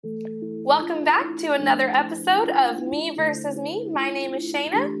Welcome back to another episode of Me versus Me. My name is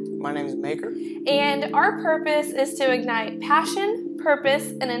Shayna. My name is Maker. And our purpose is to ignite passion, purpose,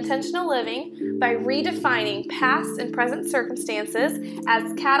 and intentional living by redefining past and present circumstances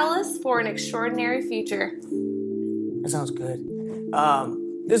as catalysts for an extraordinary future. That sounds good.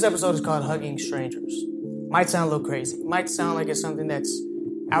 This episode is called Hugging Strangers. Might sound a little crazy. Might sound like it's something that's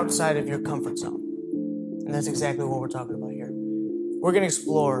outside of your comfort zone. And that's exactly what we're talking about here. We're going to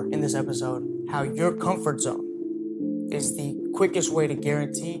explore in this episode how your comfort zone is the quickest way to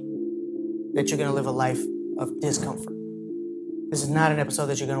guarantee that you're going to live a life of discomfort. This is not an episode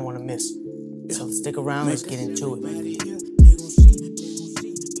that you're going to want to miss. So stick around, let's get into it.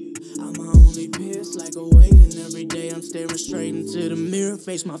 I'm my only pierce, like a weight, and every day I'm staring straight into the mirror,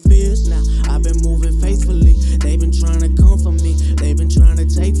 face my fears. Now I've been moving faithfully. They've been trying to come for me, they've been trying to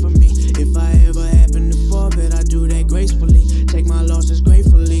take from me. If I ever happen to fall, bet I do that gracefully. Take my losses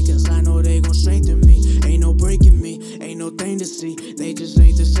gratefully, cause I know they gon' strengthen me. Ain't no breaking me, ain't no thing to see. They just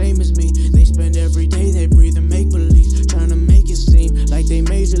ain't the same as me. They spend every day they breathe and make believe, trying to make it seem like they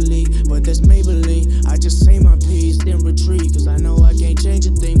major league, but that's Maybelline. I just say my piece, then retreat, cause I know I can't change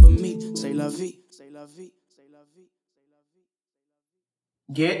a thing but me. Say la vie, say la vie, say la vie, say la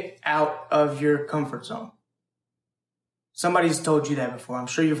vie. Get out of your comfort zone. Somebody's told you that before. I'm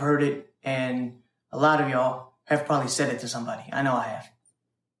sure you've heard it, and a lot of y'all have probably said it to somebody. I know I have.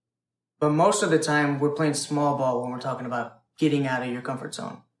 But most of the time, we're playing small ball when we're talking about getting out of your comfort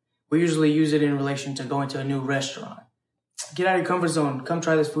zone. We usually use it in relation to going to a new restaurant. Get out of your comfort zone, come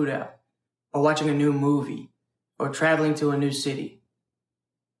try this food out. Or watching a new movie, or traveling to a new city.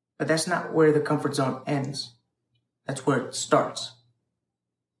 But that's not where the comfort zone ends. That's where it starts.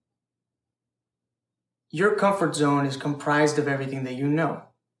 Your comfort zone is comprised of everything that you know.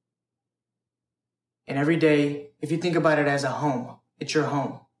 And every day, if you think about it as a home, it's your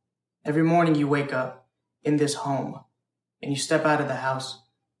home. Every morning you wake up in this home and you step out of the house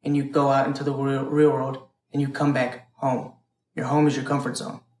and you go out into the real world and you come back home. Your home is your comfort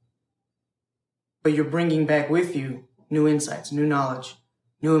zone. But you're bringing back with you new insights, new knowledge,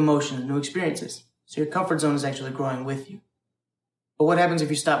 new emotions, new experiences. So your comfort zone is actually growing with you. But what happens if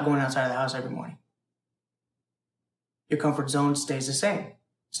you stop going outside of the house every morning? Your comfort zone stays the same,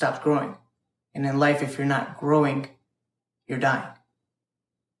 stops growing. And in life, if you're not growing, you're dying.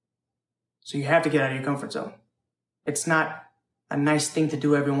 So you have to get out of your comfort zone. It's not a nice thing to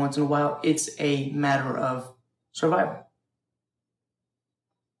do every once in a while. It's a matter of survival.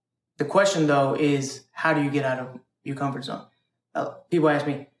 The question, though, is how do you get out of your comfort zone? People ask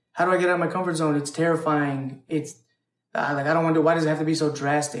me, how do I get out of my comfort zone? It's terrifying. It's I don't want to, why does it have to be so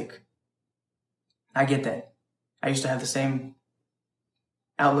drastic? I get that. I used to have the same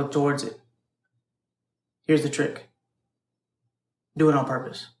outlook towards it. Here's the trick. Do it on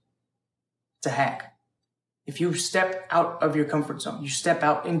purpose. It's a hack. If you step out of your comfort zone, you step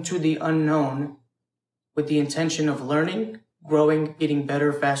out into the unknown with the intention of learning, growing, getting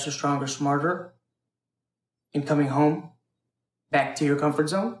better, faster, stronger, smarter, and coming home back to your comfort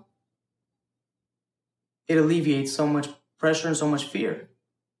zone, it alleviates so much pressure and so much fear.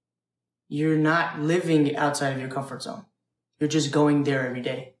 You're not living outside of your comfort zone. You're just going there every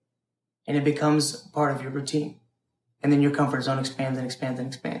day. And it becomes part of your routine. And then your comfort zone expands and expands and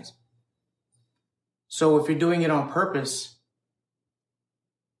expands. So if you're doing it on purpose,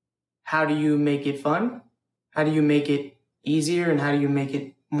 how do you make it fun? How do you make it easier? And how do you make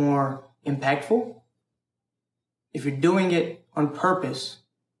it more impactful? If you're doing it on purpose,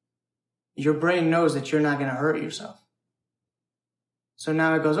 your brain knows that you're not going to hurt yourself. So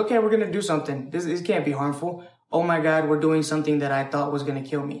now it goes, okay, we're going to do something. This can't be harmful. Oh my God, we're doing something that I thought was going to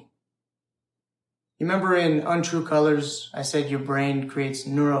kill me. You remember in Untrue Colors, I said your brain creates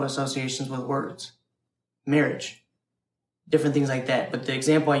neural associations with words. Marriage. Different things like that. But the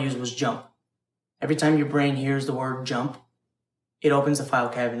example I used was jump. Every time your brain hears the word jump, it opens the file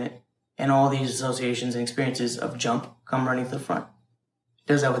cabinet and all these associations and experiences of jump come running to the front. It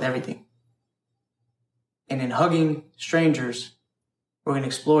does that with everything. And in Hugging Strangers, we're going to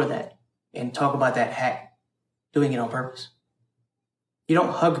explore that and talk about that hack, doing it on purpose. You don't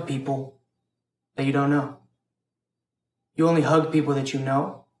hug people that you don't know. You only hug people that you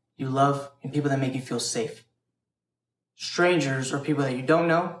know, you love, and people that make you feel safe. Strangers are people that you don't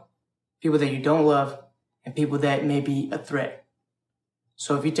know, people that you don't love, and people that may be a threat.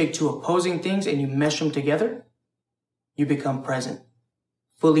 So if you take two opposing things and you mesh them together, you become present,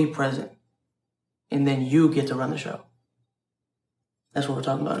 fully present. And then you get to run the show. That's what we're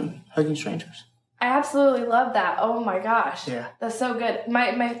talking about in Hugging Strangers. I absolutely love that. Oh my gosh. Yeah. That's so good.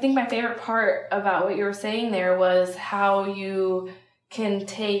 I think my favorite part about what you were saying there was how you can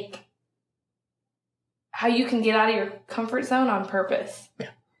get out of your comfort zone on purpose. Yeah.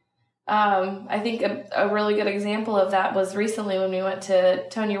 I think a really good example of that was recently when we went to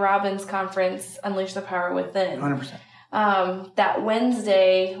Tony Robbins' conference, Unleash the Power Within. 100%. That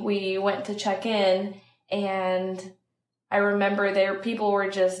Wednesday, we went to check in, and I remember people were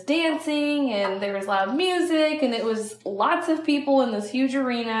just dancing, and there was loud music, and it was lots of people in this huge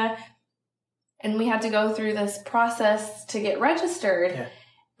arena, and we had to go through this process to get registered. Yeah.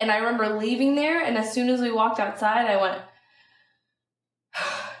 And I remember leaving there, and as soon as we walked outside, I went...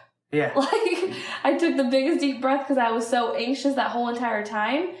 Yeah. Like, I took the biggest deep breath because I was so anxious that whole entire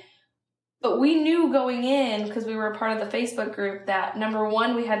time. But we knew going in, because we were a part of the Facebook group, that number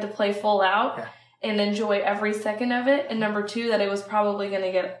one, we had to play full out and enjoy every second of it. And number two, that it was probably going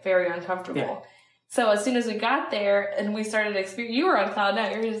to get very uncomfortable. Yeah. So as soon as we got there and we started experiencing, you were on cloud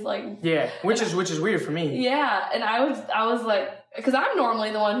nine. You were just like... Yeah, which is weird for me. Yeah, and I was like... Because I'm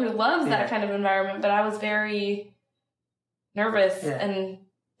normally the one who loves that kind of environment, but I was very nervous and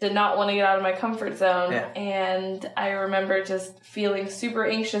did not want to get out of my comfort zone. Yeah. And I remember just feeling super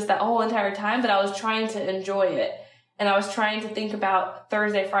anxious that whole entire time, but I was trying to enjoy it. And I was trying to think about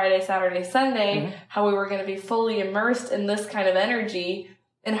Thursday, Friday, Saturday, Sunday, how we were going to be fully immersed in this kind of energy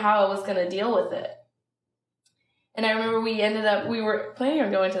and how I was going to deal with it. And I remember we were planning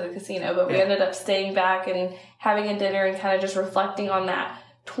on going to the casino, but we ended up staying back and having a dinner and kind of just reflecting on that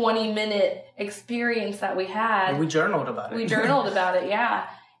 20-minute experience that we had. And we journaled about it. Yeah.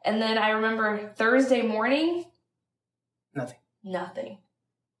 And then I remember Thursday morning. Nothing.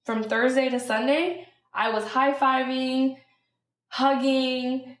 From Thursday to Sunday, I was high-fiving,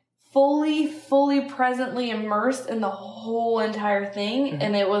 hugging, fully presently immersed in the whole entire thing.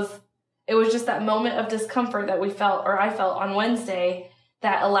 And it was just that moment of discomfort that I felt on Wednesday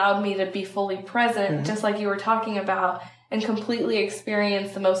that allowed me to be fully present, just like you were talking about, and completely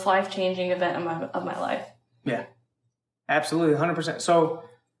experience the most life-changing event of my life. Yeah, absolutely, 100%. So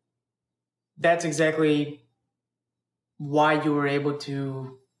that's exactly why you were able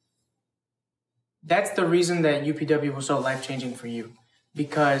to... That's the reason that UPW was so life-changing for you,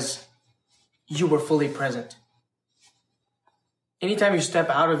 because you were fully present. Anytime you step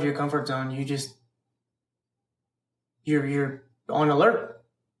out of your comfort zone, you're on alert.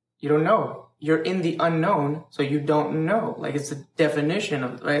 You don't know. You're in the unknown, so you don't know. Like, it's the definition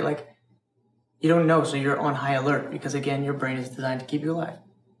of, right? Like, you don't know, so you're on high alert because, again, your brain is designed to keep you alive.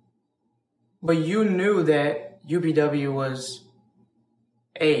 But you knew that UPW was,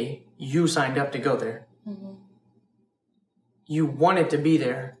 you signed up to go there. You wanted to be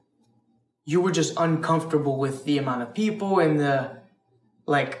there. You were just uncomfortable with the amount of people and the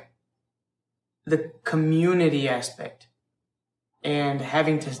community aspect and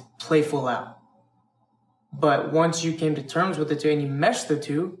having to play full out. But once you came to terms with the two and you meshed the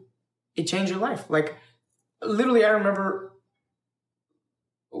two, it changed your life. Like, literally, I remember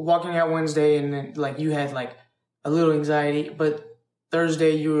walking out Wednesday and then, like, you had like a little anxiety, but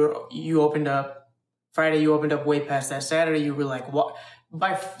Thursday you opened up. Friday you opened up way past that. Saturday you were like, what?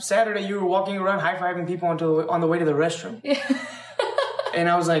 By Saturday, you were walking around high-fiving people on the way to the restroom. Yeah. And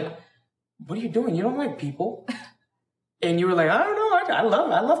I was like, what are you doing? You don't like people. And you were like, I don't know.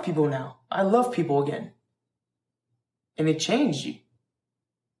 I love people now. I love people again. And it changed you.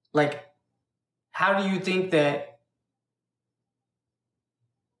 Like, how do you think that,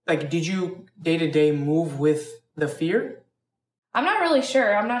 like, did you day-to-day move with the fear? I'm not really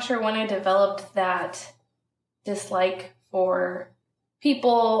sure. I'm not sure when I developed that dislike for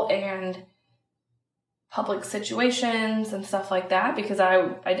people and public situations and stuff like that, because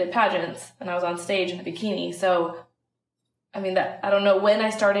I did pageants and I was on stage in a bikini. So, I mean, I don't know when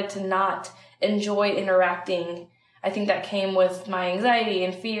I started to not enjoy interacting. I think that came with my anxiety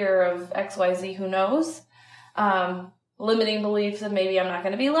and fear of XYZ, who knows? Limiting beliefs that maybe I'm not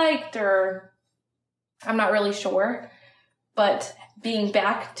going to be liked, or I'm not really sure. But being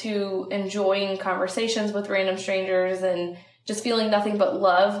back to enjoying conversations with random strangers and just feeling nothing but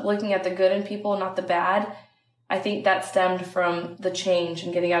love, looking at the good in people, not the bad, I think that stemmed from the change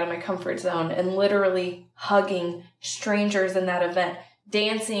and getting out of my comfort zone and literally hugging strangers in that event,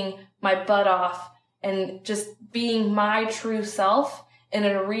 dancing my butt off, and just being my true self in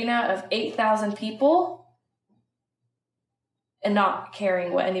an arena of 8,000 people and not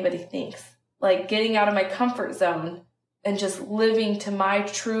caring what anybody thinks. Like, getting out of my comfort zone and just living to my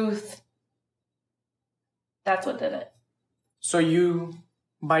truth. That's what did it. So you,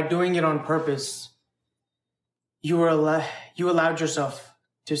 by doing it on purpose, you allowed yourself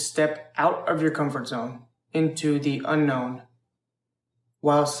to step out of your comfort zone into the unknown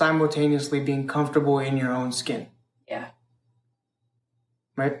while simultaneously being comfortable in your own skin. Yeah.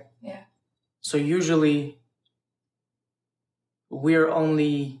 right? Yeah. So usually we're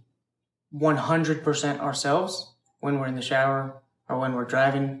only 100% ourselves when we're in the shower or when we're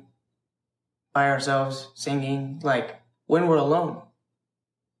driving by ourselves, singing, like when we're alone.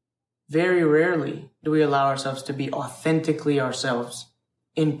 Very rarely do we allow ourselves to be authentically ourselves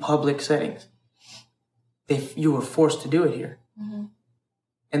in public settings. If you were forced to do it here. Mm-hmm.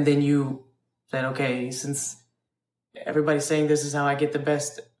 And then you said, okay, since everybody's saying this is how I get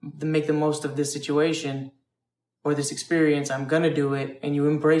to make the most of this situation or this experience, I'm going to do it. And you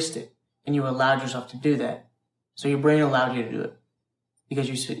embraced it and you allowed yourself to do that. So your brain allowed you to do it because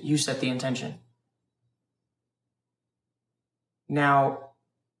you set the intention. Now,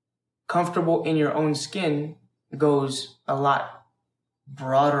 comfortable in your own skin goes a lot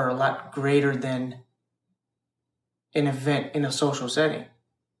broader, a lot greater than an event in a social setting,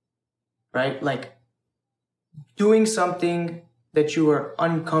 right? Like doing something that you are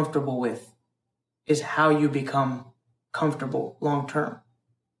uncomfortable with is how you become comfortable long term.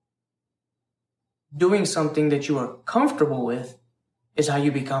 Doing something that you are comfortable with is how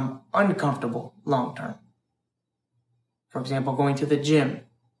you become uncomfortable long term. For example, going to the gym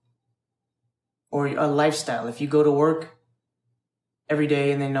or a lifestyle. If you go to work every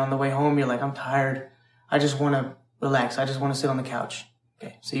day and then on the way home, you're like, I'm tired. I just want to relax. I just want to sit on the couch.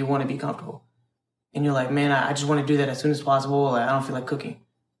 Okay. So you want to be comfortable. And you're like, man, I just want to do that as soon as possible. Like, I don't feel like cooking.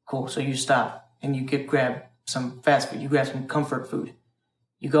 Cool. So you stop and you grab some fast food. You grab some comfort food.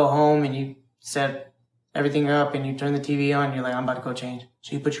 You go home and you set everything up and you turn the TV on. And you're like, I'm about to go change.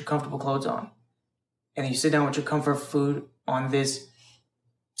 So you put your comfortable clothes on and then you sit down with your comfort food on this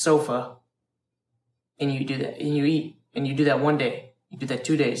sofa and you do that and you eat and you do that one day. You do that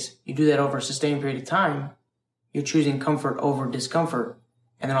 2 days. You do that over a sustained period of time. You're choosing comfort over discomfort.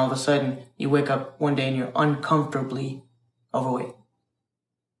 And then all of a sudden, you wake up one day and you're uncomfortably overweight.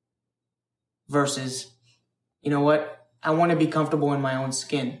 Versus, you know what? I want to be comfortable in my own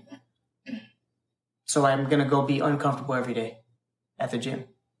skin. So I'm going to go be uncomfortable every day at the gym.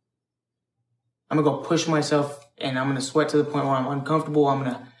 I'm going to go push myself and I'm going to sweat to the point where I'm uncomfortable. I'm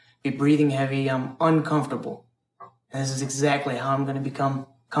going to be breathing heavy. I'm uncomfortable. And this is exactly how I'm going to become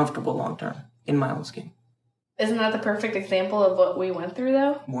comfortable long term in my own skin. Isn't that the perfect example of what we went through,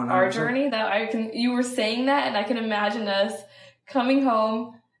 though? 100%. Our journey. You were saying that, and I can imagine us coming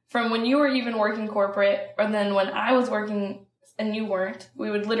home from when you were even working corporate, and then when I was working and you weren't.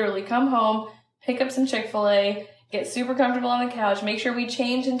 We would literally come home, pick up some Chick-fil-A, get super comfortable on the couch, make sure we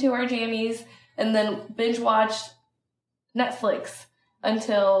change into our jammies, and then binge watch Netflix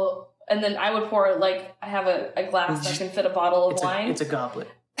and then I would pour, like, I have a glass that can fit a bottle of wine. It's a goblet.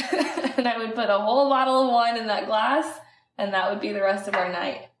 And I would put a whole bottle of wine in that glass, and that would be the rest of our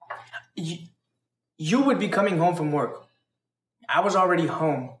night. You would be coming home from work. I was already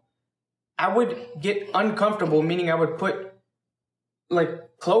home. I would get uncomfortable, meaning I would put,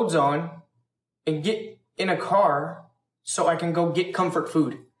 like, clothes on and get in a car so I can go get comfort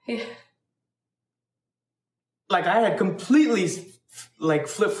food. Yeah. Like, I had completely, like,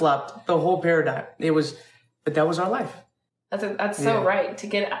 flip-flopped the whole paradigm. But that was our life. That's so right.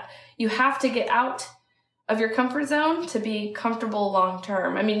 You have to get out of your comfort zone to be comfortable long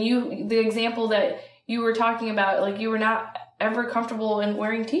term. I mean, the example that you were talking about, like, you were not ever comfortable in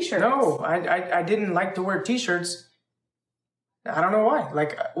wearing t-shirts. No, I didn't like to wear t-shirts. I don't know why.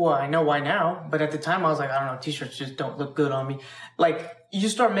 Like, well, I know why now, but at the time I was like, I don't know, t-shirts just don't look good on me. Like, you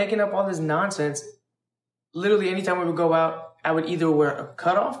start making up all this nonsense. Literally, anytime we would go out, I would either wear a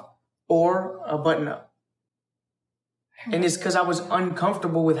cutoff or a button up. And it's because I was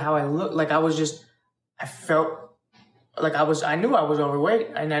uncomfortable with how I looked. Like, I felt like I knew I was overweight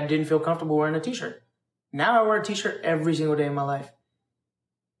and I didn't feel comfortable wearing a t-shirt. Now I wear a t-shirt every single day of my life.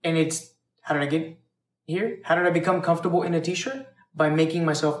 And it's, how did I get here? How did I become comfortable in a t-shirt? By making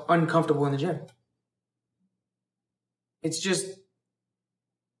myself uncomfortable in the gym. It's just,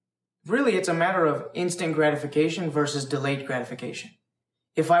 really, it's a matter of instant gratification versus delayed gratification.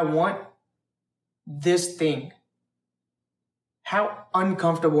 If I want this thing, how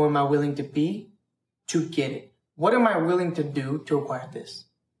uncomfortable am I willing to be to get it? What am I willing to do to acquire this?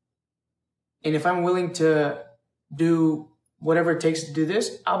 And if I'm willing to do whatever it takes to do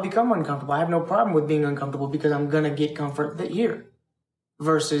this, I'll become uncomfortable. I have no problem with being uncomfortable because I'm going to get comfort here.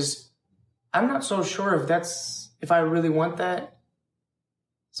 Versus, I'm not so sure if I really want that.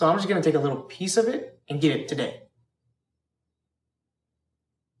 So I'm just going to take a little piece of it and get it today.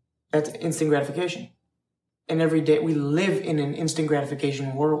 That's instant gratification. And every day we live in an instant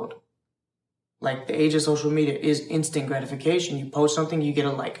gratification world. Like, the age of social media is instant gratification. You post something, you get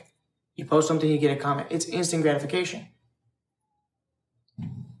a like. You post something, you get a comment. It's instant gratification.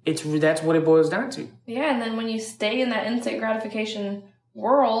 That's what it boils down to. Yeah, and then when you stay in that instant gratification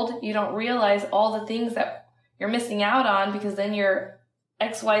world, you don't realize all the things that you're missing out on, because then you're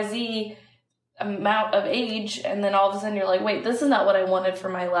XYZ amount of age, and then all of a sudden you're like, wait, this is not what I wanted for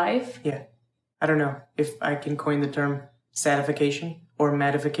my life. Yeah. I don't know if I can coin the term satification or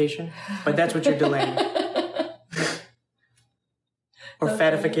matification, but that's what you're delaying. Or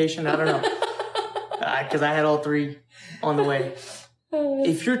fatification, I don't know. Because I had all three on the way.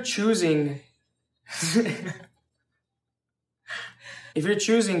 If you're choosing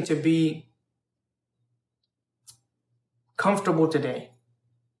to be comfortable today,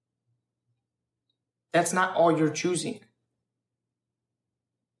 that's not all you're choosing.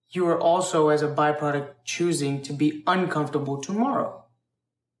 You are also, as a byproduct, choosing to be uncomfortable tomorrow.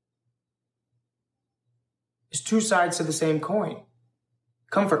 It's two sides to the same coin.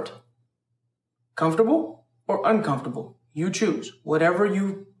 Comfort. Comfortable or uncomfortable? You choose. Whatever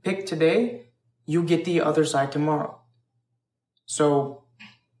you pick today, you get the other side tomorrow. So,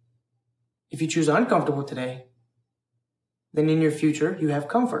 if you choose uncomfortable today, then in your future, you have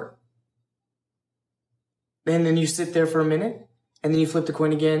comfort. And then you sit there for a minute, and then you flip the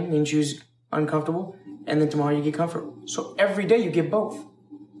coin again, and you choose uncomfortable, and then tomorrow you get comfort. So every day you get both.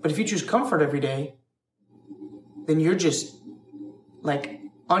 But if you choose comfort every day, then you're just, like,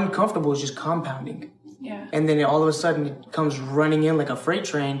 uncomfortable is just compounding. Yeah. And then all of a sudden it comes running in like a freight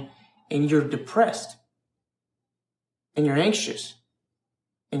train, and you're depressed. And you're anxious.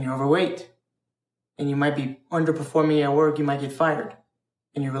 And you're overweight. And you might be underperforming at work, you might get fired.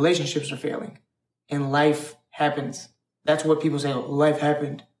 And your relationships are failing. And life happens. That's what people say, life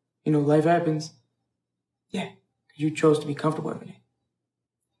happened. Life happens. Yeah, you chose to be comfortable every day.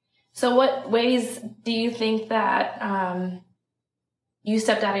 So what ways do you think that you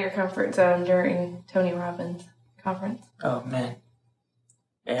stepped out of your comfort zone during Tony Robbins' conference? Oh, man.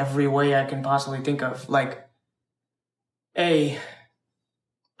 Every way I can possibly think of. Like, I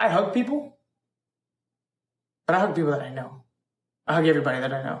hug people, but I hug people that I know. I hug everybody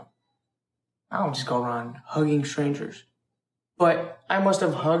that I know. I don't just go around hugging strangers. But I must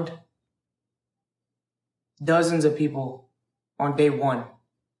have hugged dozens of people on day one.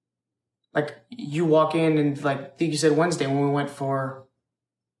 Like, you walk in and, like, I think you said Wednesday when we went for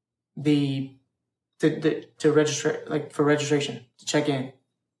to register, like, for registration, to check in.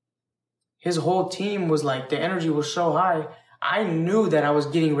 His whole team was like, the energy was so high. I knew that I was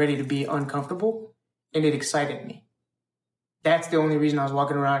getting ready to be uncomfortable, and it excited me. That's the only reason I was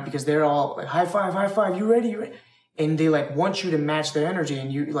walking around, because they're all like, high five, you ready? And they, like, want you to match their energy,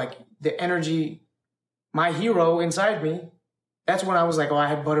 and you, like, the energy, my hero inside me, that's when I was like, oh, I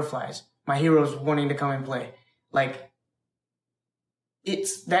had butterflies. My hero's wanting to come and play. Like,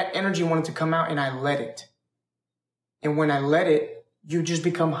 it's that energy wanted to come out, and I let it. And when I let it, you just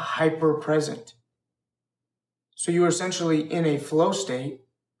become hyper present. So you're essentially in a flow state,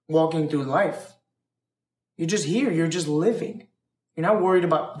 walking through life. You're just here. You're just living. You're not worried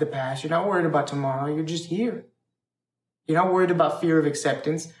about the past. You're not worried about tomorrow. You're just here. You're not worried about fear of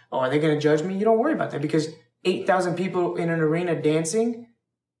acceptance. Oh, are they going to judge me? You don't worry about that, because 8,000 people in an arena dancing,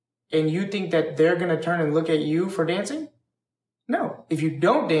 and you think that they're going to turn and look at you for dancing? No. If you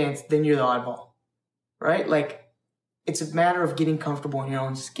don't dance, then you're the oddball, right? Like, it's a matter of getting comfortable in your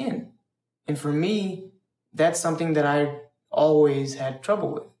own skin. And for me, that's something that I always had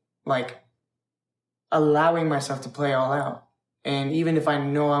trouble with. Like, allowing myself to play all out. And even if I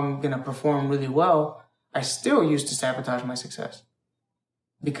know I'm going to perform really well, I still used to sabotage my success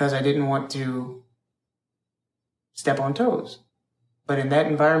because I didn't want to step on toes. But in that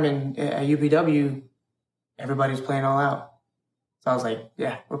environment at UPW, everybody's playing all out. So I was like,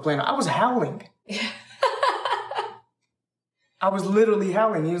 yeah, we're playing. I was howling. I was literally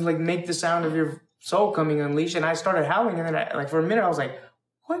howling. He was like, make the sound of your soul coming unleashed. And I started howling. And then for a minute, I was like,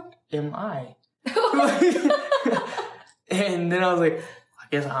 what am I? And then I was like, I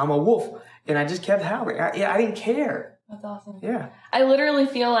guess I'm a wolf. And I just kept howling. I didn't care. That's awesome. Yeah. I literally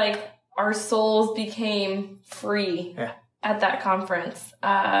feel like our souls became free at that conference.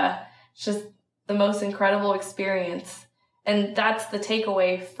 It's just the most incredible experience. And that's the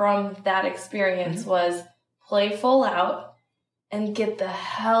takeaway from that experience was play full out and get the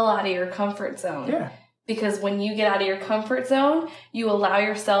hell out of your comfort zone. Yeah. Because when you get out of your comfort zone, you allow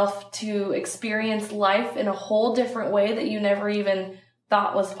yourself to experience life in a whole different way that you never even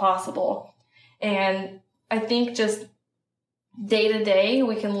thought was possible. And I think just day to day,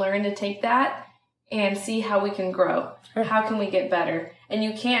 we can learn to take that and see how we can grow. Yeah. How can we get better? And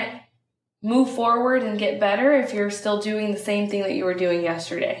you can't move forward and get better if you're still doing the same thing that you were doing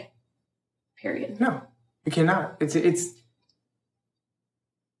yesterday. Period. No, you cannot. It's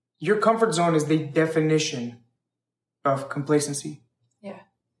your comfort zone is the definition of complacency. Yeah.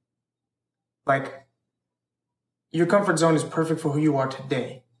 Like, your comfort zone is perfect for who you are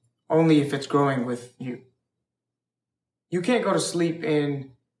today, only if it's growing with you. You can't go to sleep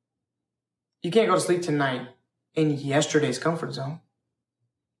tonight in yesterday's comfort zone.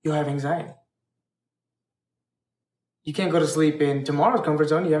 You'll have anxiety. You can't go to sleep in tomorrow's comfort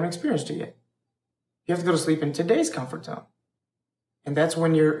zone. You haven't experienced it yet. You have to go to sleep in today's comfort zone. And that's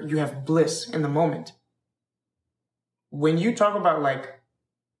when you have bliss in the moment. When you talk about, like,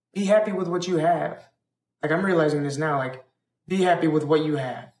 be happy with what you have. Like, I'm realizing this now, like, be happy with what you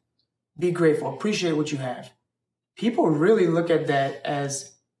have. Be grateful. Appreciate what you have. People really look at that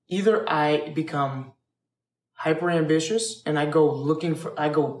as either I become hyper ambitious and I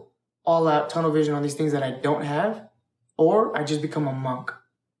go all out tunnel vision on these things that I don't have, or I just become a monk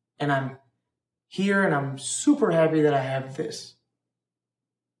and I'm here and I'm super happy that I have this.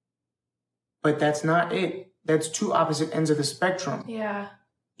 But that's not it. That's two opposite ends of the spectrum. Yeah.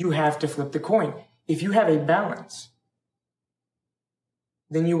 You have to flip the coin. If you have a balance,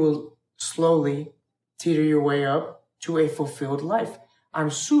 then you will slowly teeter your way up to a fulfilled life. I'm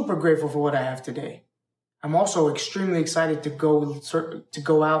super grateful for what I have today. I'm also extremely excited to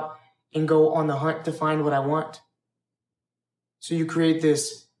go out and go on the hunt to find what I want. So you create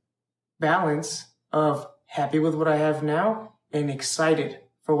this balance of happy with what I have now and excited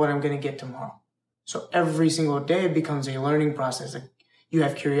for what I'm going to get tomorrow. So every single day it becomes a learning process. You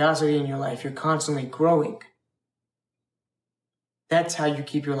have curiosity in your life. You're constantly growing. That's how you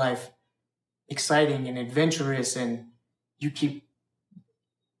keep your life exciting and adventurous, and you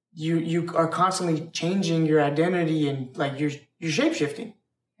are constantly changing your identity, and like you're shape-shifting.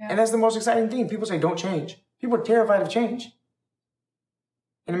 Yeah. And that's the most exciting thing. People say don't change. People are terrified of change.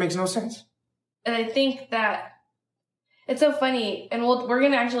 And it makes no sense. And I think that it's so funny, and we're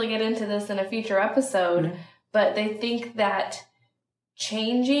going to actually get into this in a future episode, mm-hmm. but they think that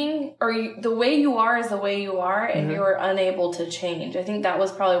changing, or the way you are is the way you are, and mm-hmm. you're unable to change. I think that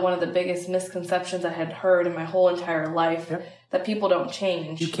was probably one of the biggest misconceptions I had heard in my whole entire life, yep. that people don't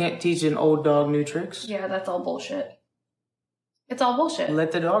change. You can't teach an old dog new tricks. Yeah, that's all bullshit. It's all bullshit.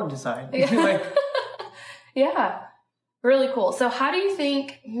 Let the dog decide. Yeah. Yeah. Really cool. So how do you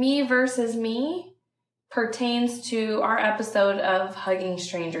think Me Versus Me pertains to our episode of Hugging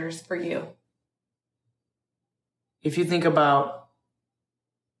Strangers for you? If you think about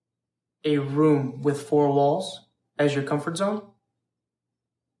a room with 4 walls as your comfort zone,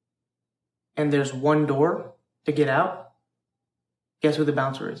 and there's one door to get out, guess who the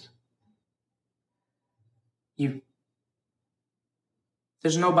bouncer is? You.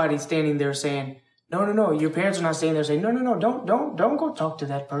 There's nobody standing there saying, no, your parents are not standing there saying, no, don't go talk to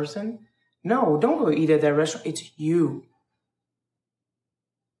that person. No, don't go eat at that restaurant. It's you.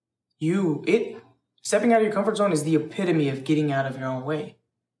 Stepping out of your comfort zone is the epitome of getting out of your own way.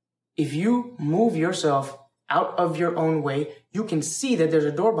 If you move yourself out of your own way, you can see that there's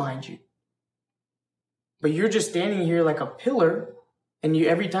a door behind you. But you're just standing here like a pillar, and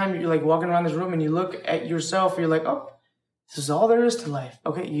every time you're like walking around this room and you look at yourself, you're like, oh, this is all there is to life.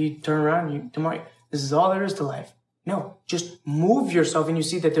 Okay, you turn around, tomorrow, this is all there is to life. No, just move yourself and you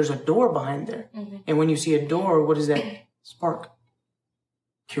see that there's a door behind there. Mm-hmm. And when you see a door, what is that? Spark.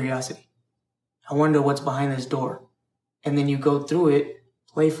 Curiosity. I wonder what's behind this door. And then you go through it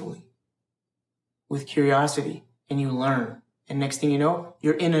playfully, with curiosity, and you learn. And next thing you know,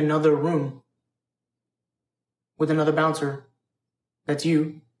 you're in another room with another bouncer that's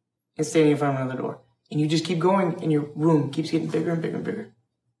you, and standing in front of another door. And you just keep going, and your room keeps getting bigger and bigger and bigger.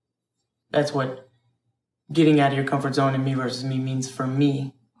 That's what getting out of your comfort zone and Me Versus Me means for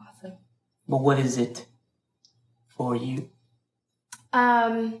me. Awesome. But what is it for you?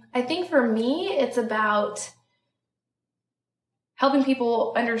 I think for me, it's about helping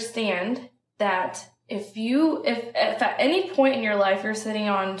people understand that if at any point in your life you're sitting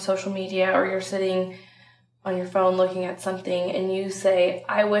on social media or you're sitting on your phone looking at something and you say,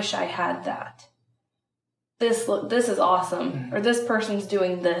 I wish I had that. This is awesome. Mm-hmm. Or this person's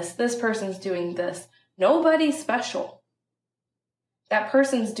doing this person's doing this. Nobody's special. That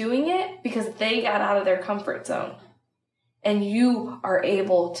person's doing it because they got out of their comfort zone. And you are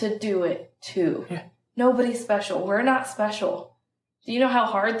able to do it too. Yeah. Nobody's special. We're not special. Do you know how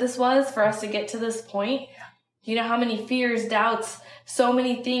hard this was for us to get to this point? Yeah. Do you know how many fears, doubts, so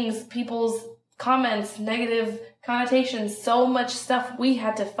many things, people's comments, negative connotations, so much stuff we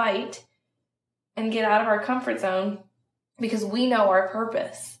had to fight and get out of our comfort zone because we know our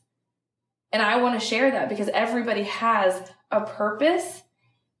purpose. And I want to share that because everybody has a purpose,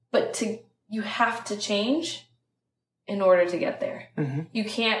 but you have to change in order to get there. Mm-hmm. You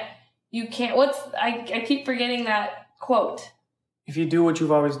can't, I keep forgetting that quote. If you do what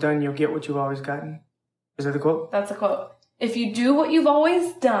you've always done, you'll get what you've always gotten. Is that the quote? That's a quote. If you do what you've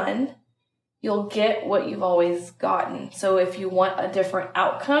always done, you'll get what you've always gotten. So if you want a different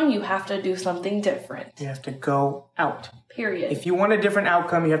outcome, you have to do something different. You have to go out. Period. If you want a different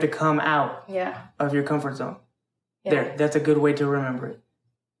outcome, you have to come out Yeah. of your comfort zone. Yeah. There, that's a good way to remember it.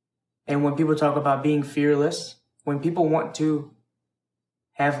 And when people talk about being fearless, when people want to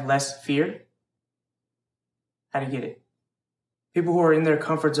have less fear, how do you get it? People who are in their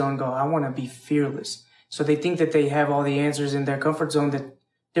comfort zone go, I want to be fearless. So they think that they have all the answers in their comfort zone, that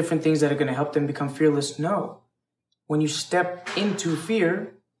different things that are going to help them become fearless. No. When you step into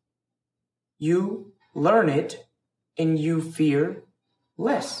fear, you learn it and you fear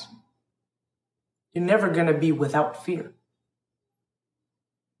less. You're never going to be without fear.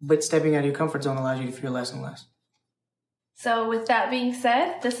 But stepping out of your comfort zone allows you to fear less and less. So with that being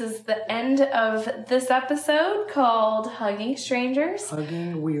said, this is the end of this episode called Hugging Strangers.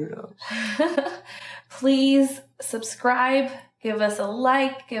 Hugging weirdos. Please subscribe, give us a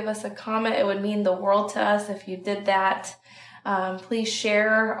like, give us a comment. It would mean the world to us if you did that. Please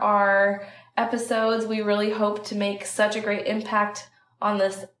share our episodes. We really hope to make such a great impact on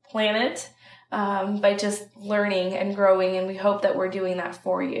this planet by just learning and growing, and we hope that we're doing that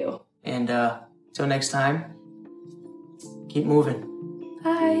for you. And till next time, keep moving.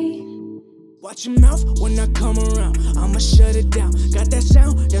 Bye. Watch your mouth when I come around. I'ma shut it down. Got that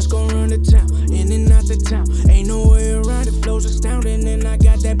sound that's gon' run the town. In and out the town. Ain't no way around it. Flows astounding. And I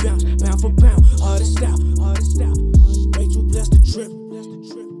got that bounce. Pound for pound. Hardest out. Hardest out.